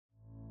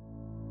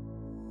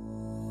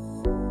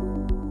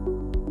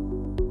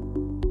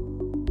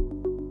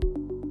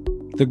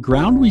The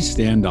ground we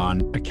stand on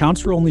accounts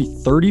for only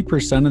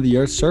 30% of the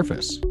Earth's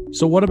surface.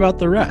 So what about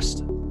the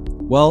rest?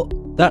 Well,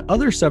 that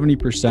other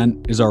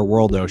 70% is our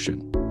world ocean,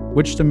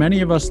 which to many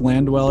of us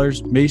land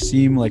dwellers may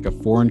seem like a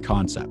foreign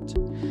concept,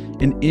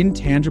 an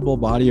intangible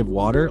body of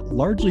water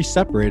largely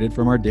separated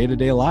from our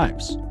day-to-day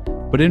lives.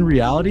 But in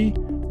reality,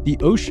 the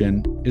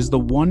ocean is the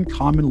one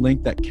common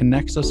link that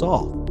connects us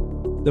all.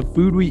 The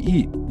food we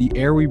eat, the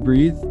air we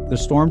breathe, the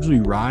storms we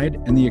ride,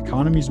 and the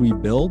economies we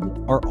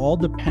build are all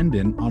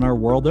dependent on our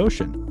world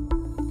ocean.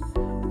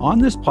 On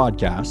this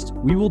podcast,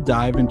 we will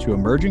dive into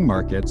emerging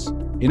markets,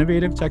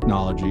 innovative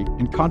technology,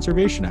 and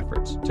conservation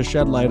efforts to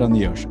shed light on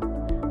the ocean,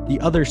 the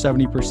other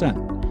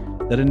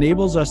 70%, that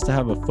enables us to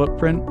have a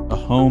footprint, a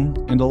home,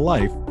 and a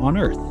life on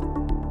Earth.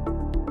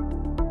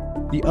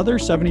 The other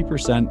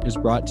 70% is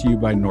brought to you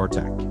by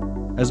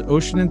Nortec. As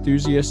ocean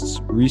enthusiasts,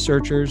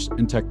 researchers,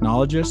 and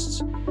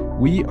technologists,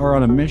 we are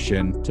on a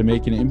mission to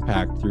make an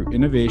impact through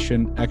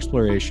innovation,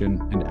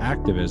 exploration, and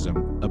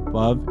activism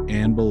above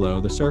and below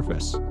the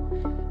surface.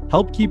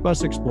 Help keep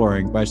us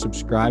exploring by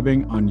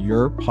subscribing on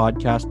your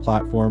podcast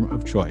platform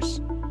of choice.